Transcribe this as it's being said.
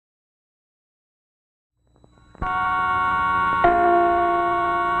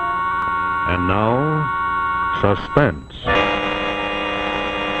And now, Suspense.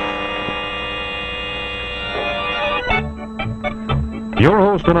 Your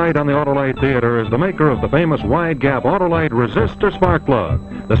host tonight on the Autolite Theater is the maker of the famous wide-gap Autolite resistor spark plug.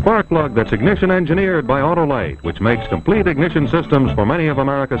 The spark plug that's ignition engineered by Autolite, which makes complete ignition systems for many of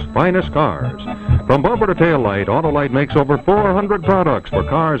America's finest cars. From bumper to tail light, Autolite makes over 400 products for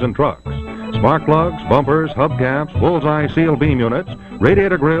cars and trucks. Spark plugs, bumpers, hubcaps, bullseye seal beam units,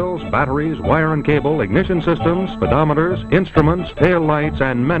 radiator grills, batteries, wire and cable, ignition systems, speedometers, instruments, tail lights,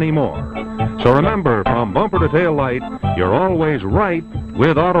 and many more. So remember, from bumper to tail light, you're always right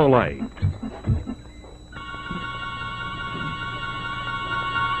with Autolite.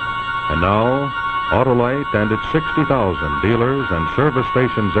 And now, Autolite and its 60,000 dealers and service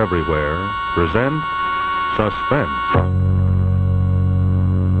stations everywhere present Suspense.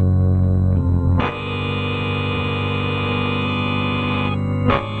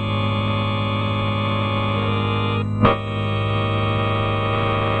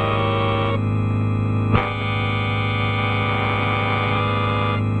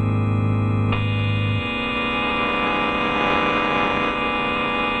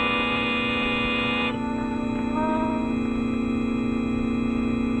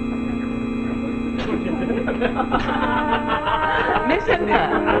 Listen, sir.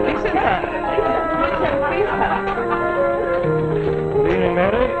 Listen, sir. Listen, please, sir. Good evening,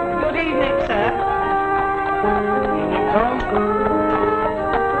 Mary. Good evening, sir. Evening, Tom.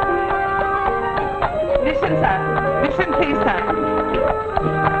 Listen, sir. Listen, please, sir.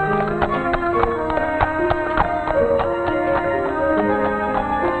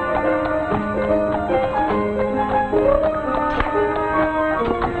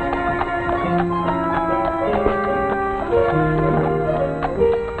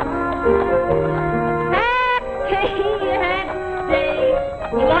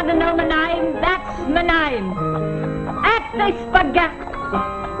 You want to know my name? That's my name. At the spaghetti.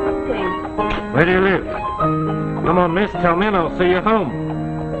 Where do you live? Come on, miss, tell me and I'll see you home.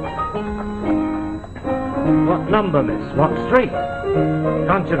 What number, miss? What street?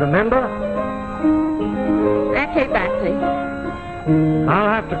 Can't you remember? That's it, Batsy. I'll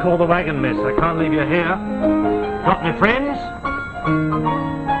have to call the wagon, miss. I can't leave you here. Got any friends?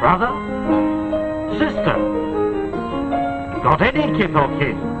 Brother? Sister? Got any kith or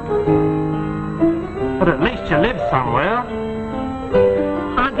kin? But at least you live somewhere.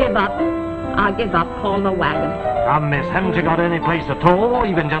 I give up. I give up. Call the wagon. Come, miss, haven't you got any place at all?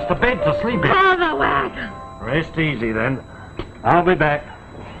 Even just a bed to sleep in? Call the wagon. Rest easy, then. I'll be back.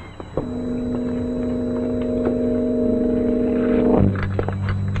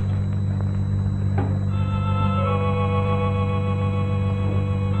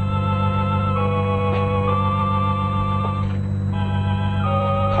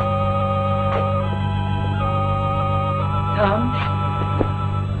 Tom?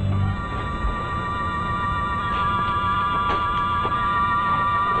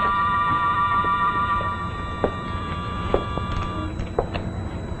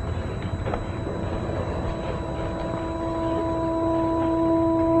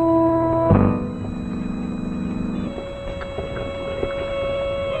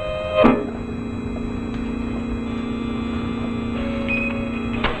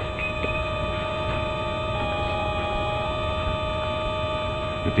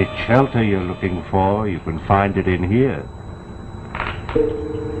 If it's shelter you're looking for, you can find it in here.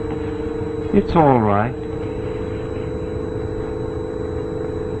 It's all right.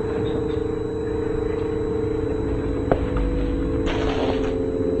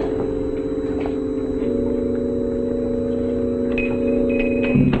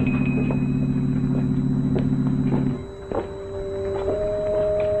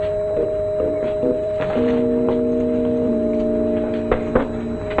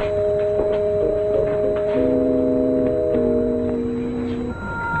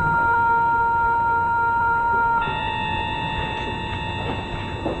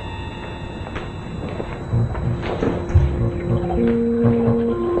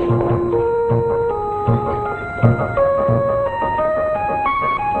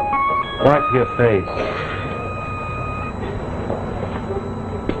 Wipe your face.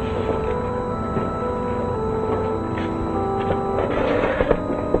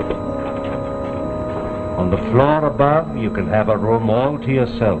 On the floor above, you can have a room all to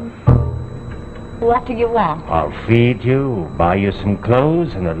yourself. What do you want? I'll feed you, buy you some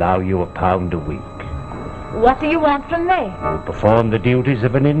clothes, and allow you £1 a week. What do you want from me? You'll perform the duties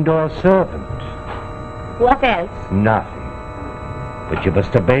of an indoor servant. What else? Nothing. But you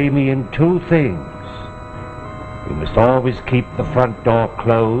must obey me in 2 things. You must always keep the front door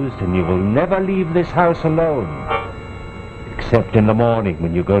closed, and you will never leave this house alone, except in the morning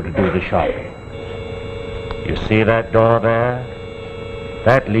when you go to do the shopping. You see that door there?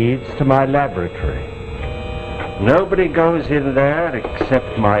 That leads to my laboratory. Nobody goes in there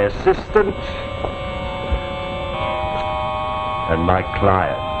except my assistant and my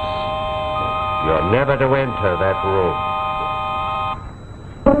clients. You're never to enter that room.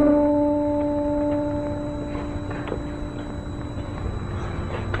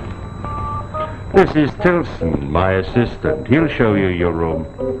 This is Tilson, my assistant. He'll show you your room.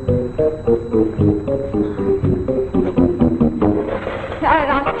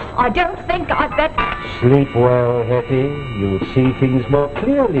 I don't think I'd better... Sleep well, Hetty. You'll see things more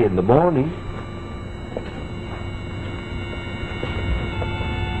clearly in the morning.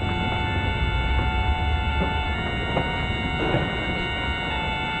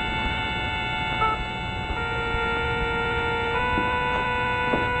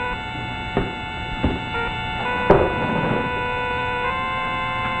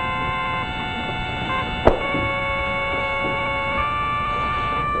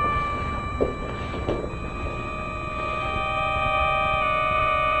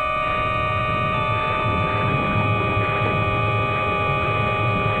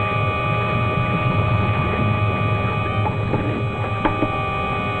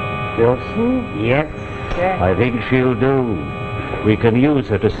 Wilson? Yes, sir. I think she'll do. We can use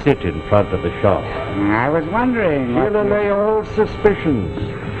her to sit in front of the shop. I was wondering. She'll allay all suspicions.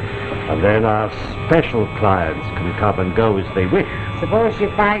 And then our special clients can come and go as they wish. Suppose she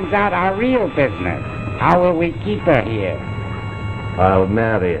finds out our real business. How will we keep her here? I'll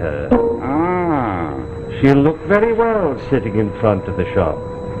marry her. Oh. She'll look very well sitting in front of the shop.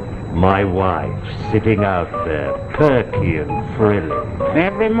 My wife sitting out there, perky and frilly.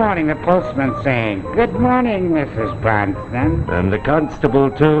 Every morning the postman's saying, "Good morning, Mrs. Bronston." And the constable,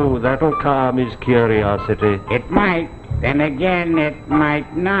 too. That'll calm his curiosity. It might. Then again, it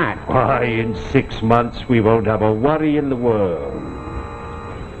might not. Why, in 6 months we won't have a worry in the world.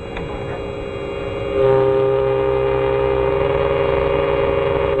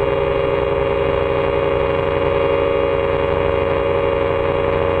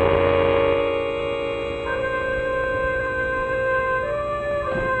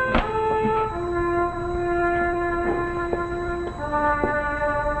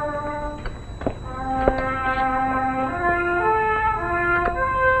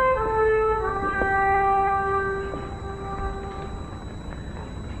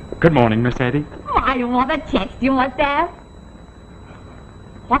 Good morning, Miss Eddie. I want a chest you must have.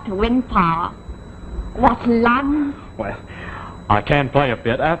 What wind power. What lungs. Well, I can play a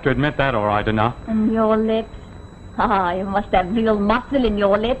bit. I have to admit that all right enough. And your lips. Ah, you must have real muscle in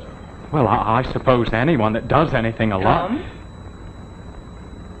your lips. Well, I suppose anyone that does anything a lot.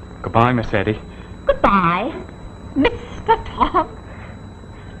 Goodbye, Miss Eddie. Goodbye, Mr. Tom.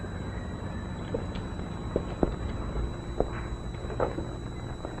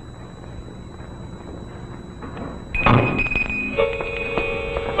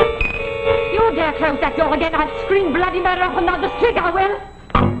 You dare close that door again, I'll scream bloody murder up another street, I will.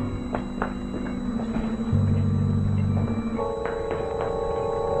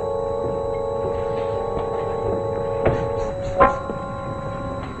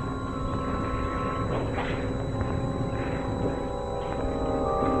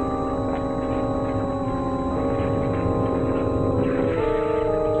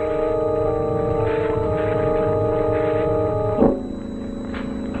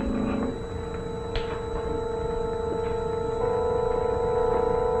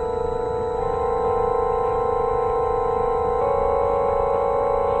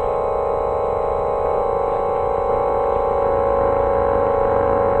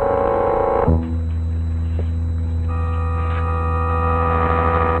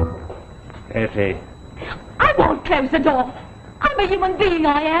 Hetty. I won't close the door. I'm a human being,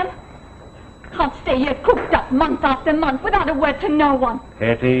 I am. Can't stay here cooped up month after month without a word to no one.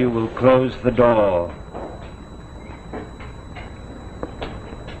 Hetty will close the door.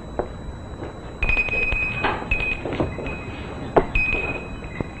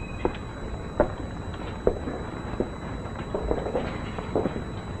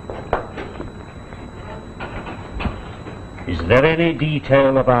 Is there any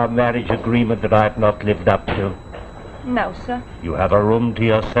detail of our marriage agreement that I've not lived up to? No, sir. You have a room to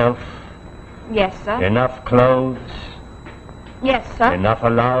yourself? Yes, sir. Enough clothes? Yes, sir. Enough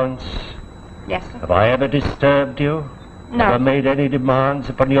allowance? Yes, sir. Have I ever disturbed you? No. Ever made any demands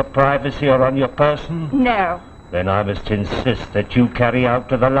upon your privacy or on your person? No. Then I must insist that you carry out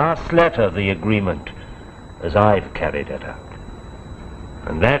to the last letter the agreement. as I've carried it out.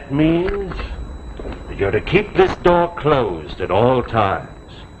 And that means that you're to keep this door closed at all times.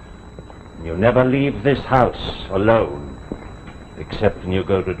 And you never leave this house alone, except when you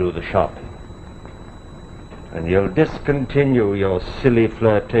go to do the shopping. And you'll discontinue your silly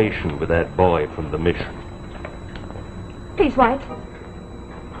flirtation with that boy from the mission. Please, White.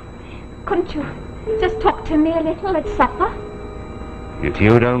 Couldn't you just talk to me a little at supper? If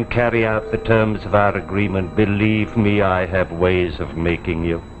you don't carry out the terms of our agreement, believe me, I have ways of making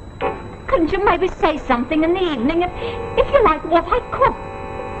you. Couldn't you maybe say something in the evening if you like what I cook?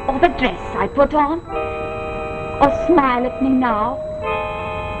 Or the dress I put on? Or smile at me now?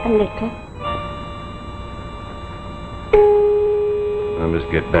 A little. I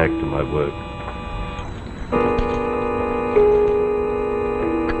must get back to my work.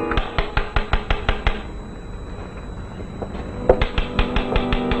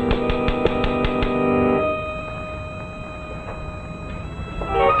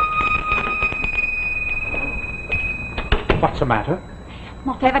 What's the matter?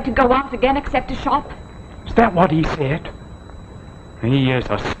 Not ever to go out again except to shop. Is that what he said? He is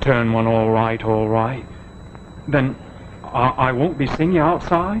a stern one, all right, all right. Then I won't be seeing you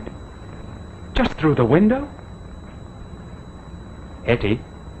outside? Just through the window? Eddie,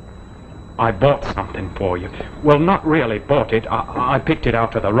 I bought something for you. Well, not really bought it. I picked it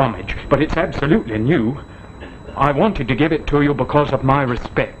out of the rummage, but it's absolutely new. I wanted to give it to you because of my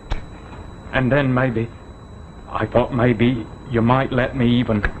respect. And then I thought maybe you might let me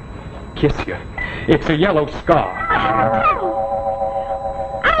even kiss you. It's a yellow scarf.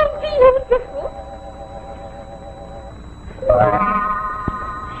 Oh, beautiful.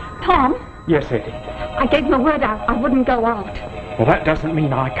 Tom? Yes, Eddie. I gave my word I wouldn't go out. Well, that doesn't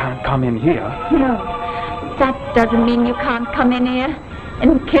mean I can't come in here. No, that doesn't mean you can't come in here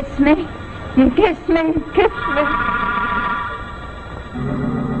and kiss me. And kiss me, and kiss me.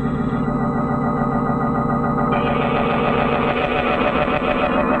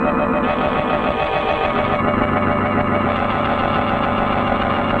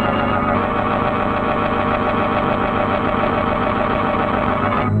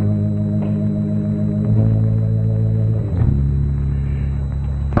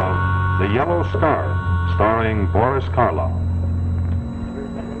 The Yellow Scarf, starring Boris Karloff.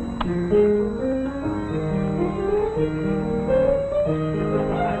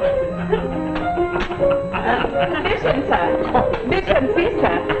 Mission, sir. Mission, please,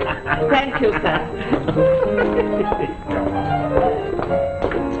 sir. Thank you, sir.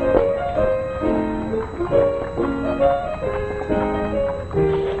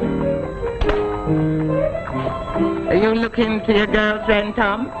 Are you looking for your girlfriend,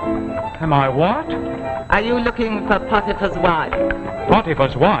 Tom? Am I what? Are you looking for Potiphar's wife?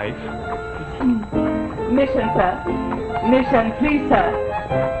 Potiphar's wife? Mission, sir. Mission, please, sir.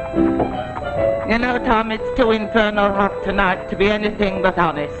 You know, Tom, it's too infernal hot tonight to be anything but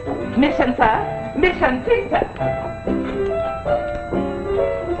honest. Mission, sir. Mission, please, sir.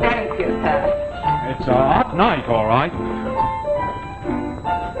 Thank you, sir. It's a hot night, all right.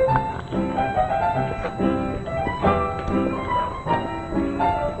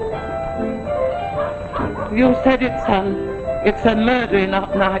 You said it's a murdering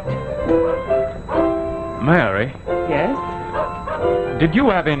hot night. Mary, Yes? did you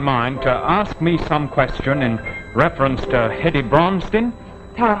have in mind to ask me some question in reference to Hetty Bronston?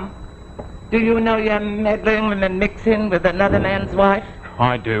 Tom, do you know you're meddling and mixing with another man's wife?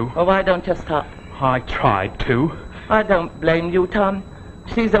 I do. Well, why don't you stop? I tried to. I don't blame you, Tom.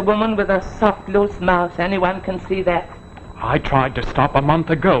 She's a woman with a soft, loose mouth. Anyone can see that. I tried to stop a month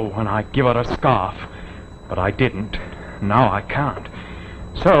ago when I give her a scarf, but I didn't. Now I can't.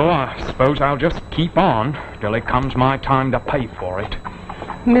 So I suppose I'll just keep on till it comes my time to pay for it.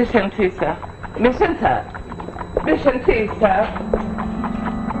 Mission, please, sir. Mission, sir. Mission, please, sir.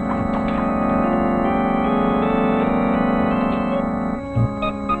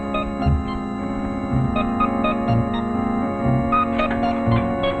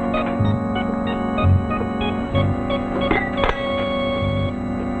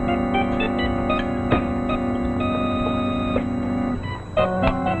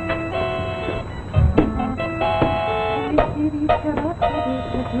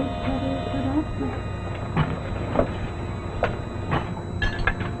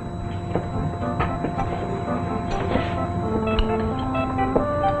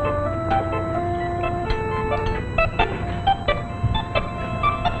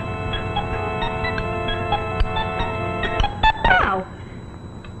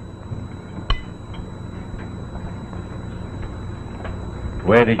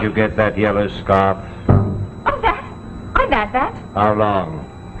 Where did you get that yellow scarf? How long?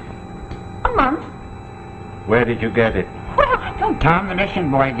 A month. Where did you get it? Well, I don't... Tom, the mission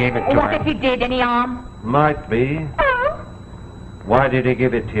boy, gave it to What her. if he did? Any harm? Might be. Oh, Why did he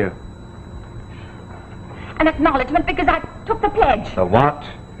give it to you? an acknowledgement because I took the pledge. The what?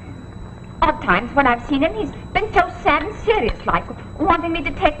 Odd times when I've seen him, he's been so sad and serious like, wanting me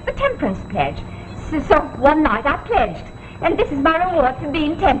to take the temperance pledge. So one night I pledged, and this is my reward for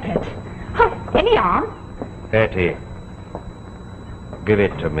being temperate. Oh, any harm? Hetty, give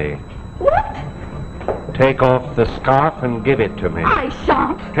it to me. What? Take off the scarf and give it to me. I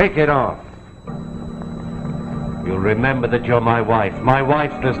shan't. Take it off. You'll remember that you're my wife. My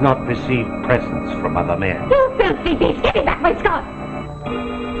wife does not receive presents from other men. You filthy beast, give me back my scarf.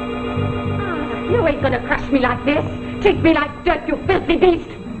 You ain't gonna crush me like this. Treat me like dirt, you filthy beast.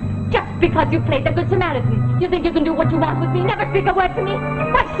 Just because you played the Good Samaritan, you think you can do what you want with me, never speak a word to me?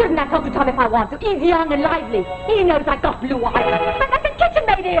 Why shouldn't I talk to Tom if I want to? Easy, young and lively. He knows I got blue eyes. I'm like a kitchen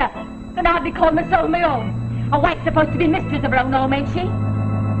maid here. Can hardly call myself my own. A wife's supposed to be mistress of her own home, ain't she?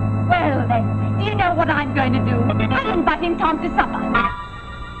 Well then, do you know what I'm going to do? I'm inviting Tom to supper.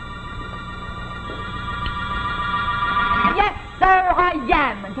 Yes, sir, I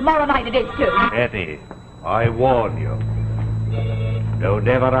am. And tomorrow night it is too. Hetty, I warn you. Don't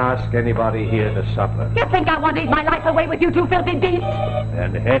ever ask anybody here to supper. You think I want to eat my life away with you two filthy beasts?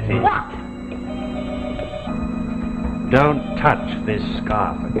 And Hetty, What? don't touch this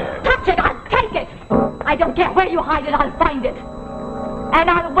scarf again. Touch it, I'll take it. I don't care where you hide it, I'll find it. And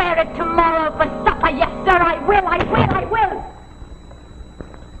I'll wear it tomorrow for supper. Yes, sir, I will, I will, I will.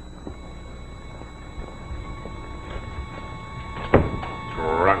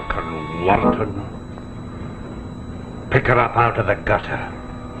 Drunken wanton. Pick her up out of the gutter.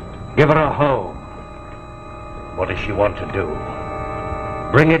 Give her a home. What does she want to do?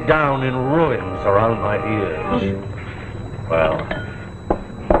 Bring it down in ruins around my ears. Well,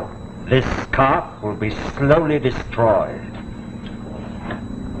 this scarf will be slowly destroyed.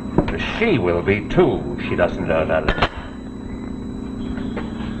 She will be too, if she doesn't learn her lesson.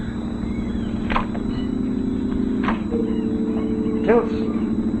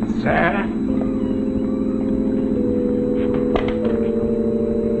 Tilts, sir.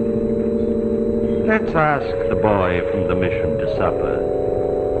 Let's ask the boy from the mission to supper.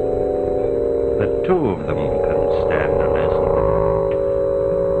 The two of them can stand a lesson.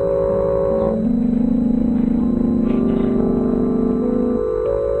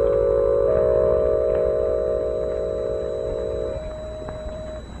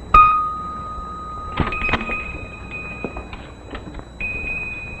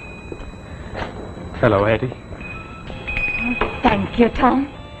 Hello, Eddie. Thank you, Tom.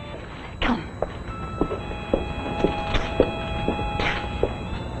 Come.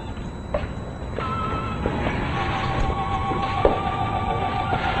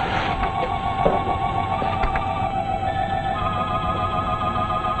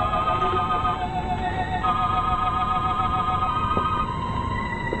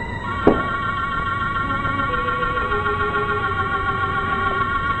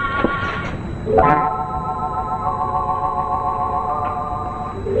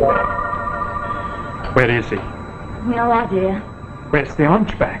 Where is he? No idea. Where's the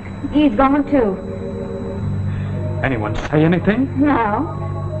hunchback? He's gone too. Anyone say anything? No.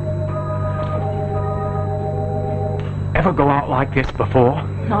 Ever go out like this before?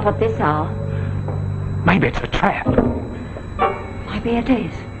 Not at this hour. Maybe it's a trap. Maybe it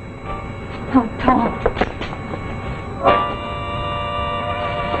is. Oh, Tom.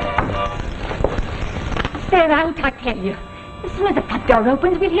 They're out, I tell you. As soon as the front door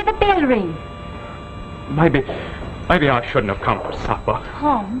opens, we'll hear the bell ring. Maybe I shouldn't have come for supper.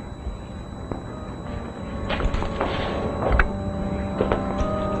 Tom.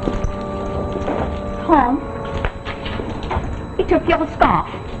 Tom. He took your scarf.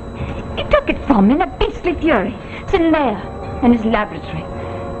 He took it from me in a beastly fury. It's in there, in his laboratory.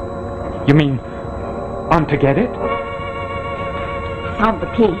 You mean I'm to get it? Found the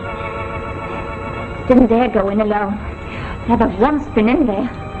key. Didn't dare go in alone. Never once been in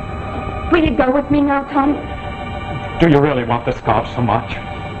there. Will you go with me now, Tom? Do you really want the scarf so much?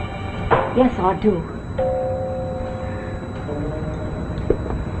 Yes, I do.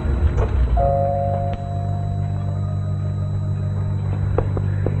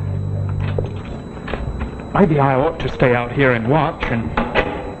 Maybe I ought to stay out here and watch, and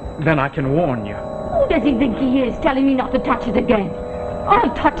then I can warn you. Who does he think he is, telling me not to touch it again?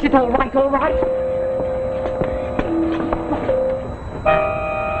 I'll touch it, all right, all right.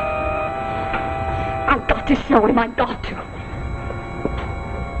 I've got to show him, I've got to.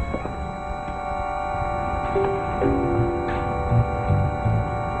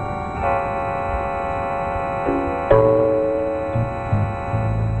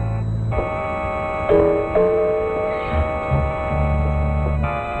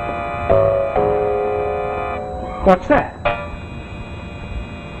 What's that?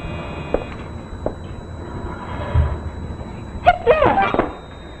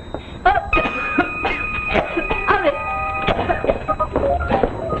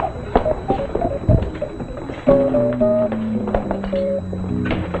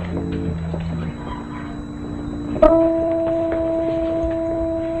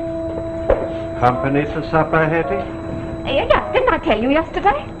 Company for supper, Hetty? Yes, didn't I tell you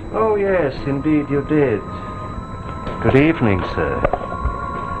yesterday? Oh, yes, indeed you did. Good evening, sir.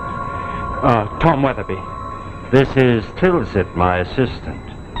 Tom Weatherby. This is Tilsit, my assistant.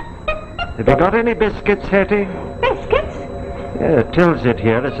 Have you got any biscuits, Hetty? Biscuits? Yeah, Tilsit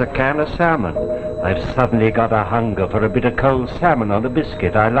here is a can of salmon. I've suddenly got a hunger for a bit of cold salmon on a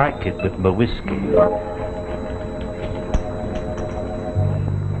biscuit. I like it with my whiskey.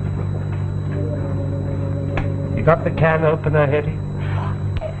 You got the can opener, Hetty?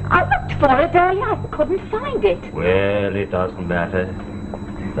 I looked for it earlier. I couldn't find it. Well, it doesn't matter.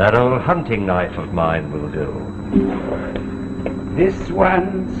 That old hunting knife of mine will do. This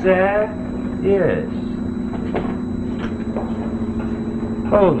one, sir? Yes.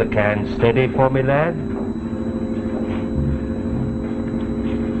 Hold the can steady for me, lad.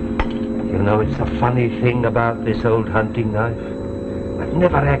 You know, it's a funny thing about this old hunting knife. I've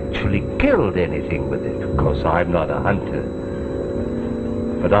never actually killed anything with it. Of course, I'm not a hunter.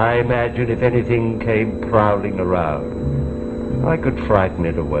 But I imagine if anything came prowling around, I could frighten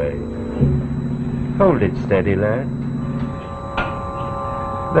it away. Hold it steady, lad.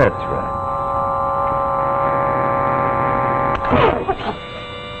 That's right.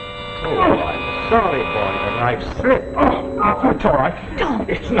 Oh, I'm sorry, boy. The knife slipped. Oh, it's all right. Tom!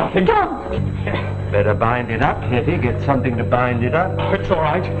 It's nothing. Tom! Better bind it up, Hetty. Get something to bind it up. It's all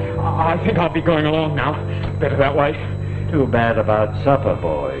right. I think I'll be going along now. Better that way. Too bad about supper,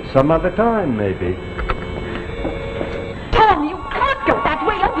 boy. Some other time, maybe. Tom, you can't go that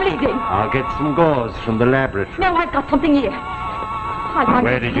way. You're bleeding. I'll get some gauze from the laboratory. No, I've got something here.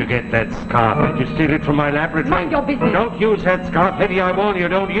 Where did you get that scarf? Did you steal it from my laboratory? Mind your business. Don't use that scarf, Hetty. I warn you,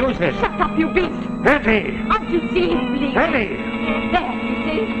 don't use it. Shut up, you beast. Hetty! Can't you see him bleeding? Hetty! There, you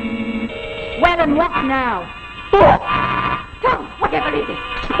see? Well, and what now? Tom, whatever is it?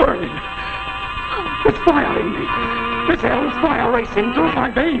 It's burning. It's fire in me. This hell's fire racing through my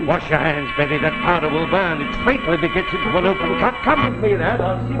veins. Wash your hands, Betty. That powder will burn. It's fatal if it gets into an open cut. Come with me, lad.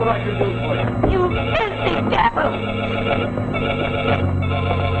 I'll see what I can do for you. You filthy devil!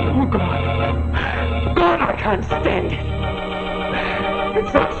 Oh, God. God, I can't stand it.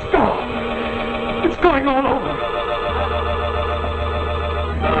 It's that scar. It's going all over.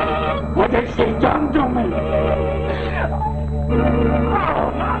 What has she done to me?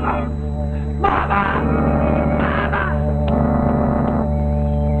 Oh, Mama! Mama! Mama!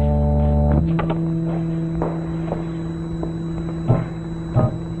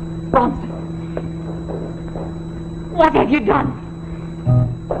 Bronson, what have you done?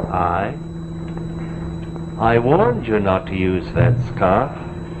 I warned you not to use that scarf.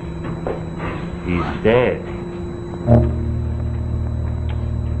 He's dead.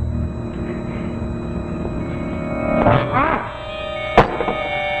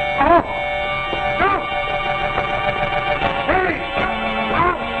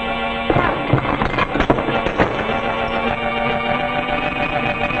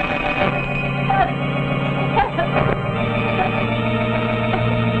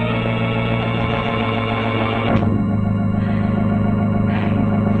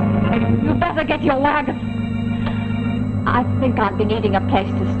 Get your wagon. I think I've been needing a place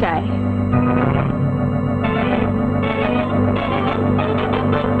to stay.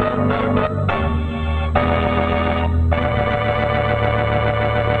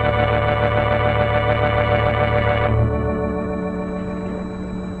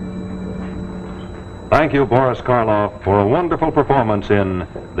 Thank you, Boris Karloff, for a wonderful performance in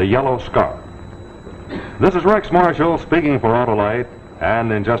The Yellow Scarf. This is Rex Marshall speaking for Autolite.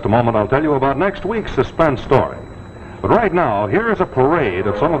 And in just a moment, I'll tell you about next week's suspense story. But right now, here's a parade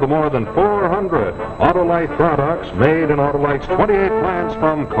of some of the more than 400 Autolite products made in Autolite's 28 plants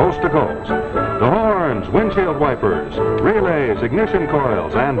from coast to coast. The horns, windshield wipers, relays, ignition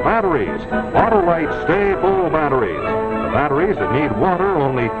coils, and batteries. Autolite Stay Full batteries. The batteries that need water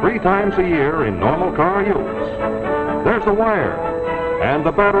only 3 times a year in normal car use. There's the wire and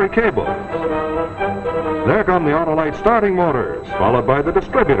the battery cables. There come the Autolite starting motors, followed by the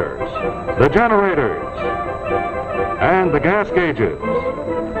distributors, the generators, and the gas gauges.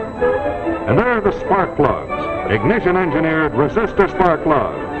 And there are the spark plugs, ignition-engineered resistor spark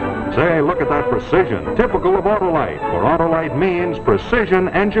plugs. Say, look at that precision, typical of Autolite, for Autolite means precision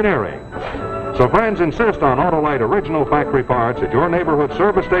engineering. So friends, insist on Autolite original factory parts at your neighborhood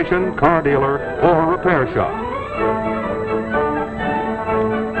service station, car dealer, or repair shop.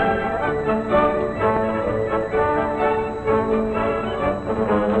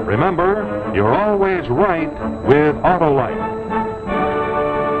 Remember, you're always right with Autolite.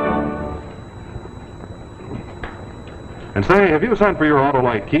 And say, have you sent for your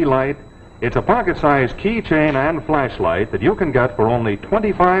Autolite key light? It's a pocket-sized keychain and flashlight that you can get for only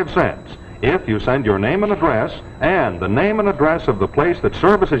 25 cents if you send your name and address and the name and address of the place that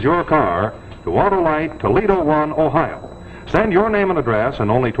services your car to Autolite, Toledo 1, Ohio. Send your name and address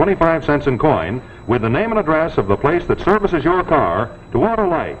and only 25 cents in coin with the name and address of the place that services your car to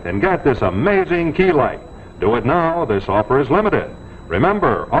Autolite and get this amazing key light. Do it now. This offer is limited.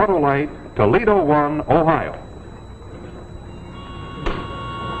 Remember, Autolite, Toledo 1, Ohio.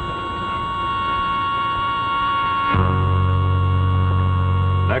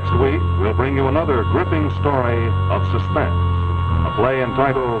 Next week, we'll bring you another gripping story of suspense, a play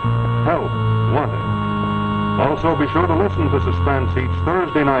entitled Help Wanted. Also, be sure to listen to Suspense each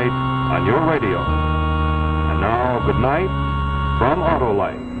Thursday night on your radio. And now, good night from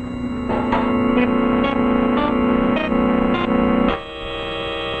Autolite.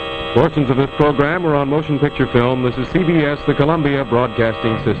 Portions of this program are on motion picture film. This is CBS, the Columbia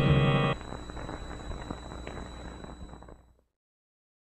Broadcasting System.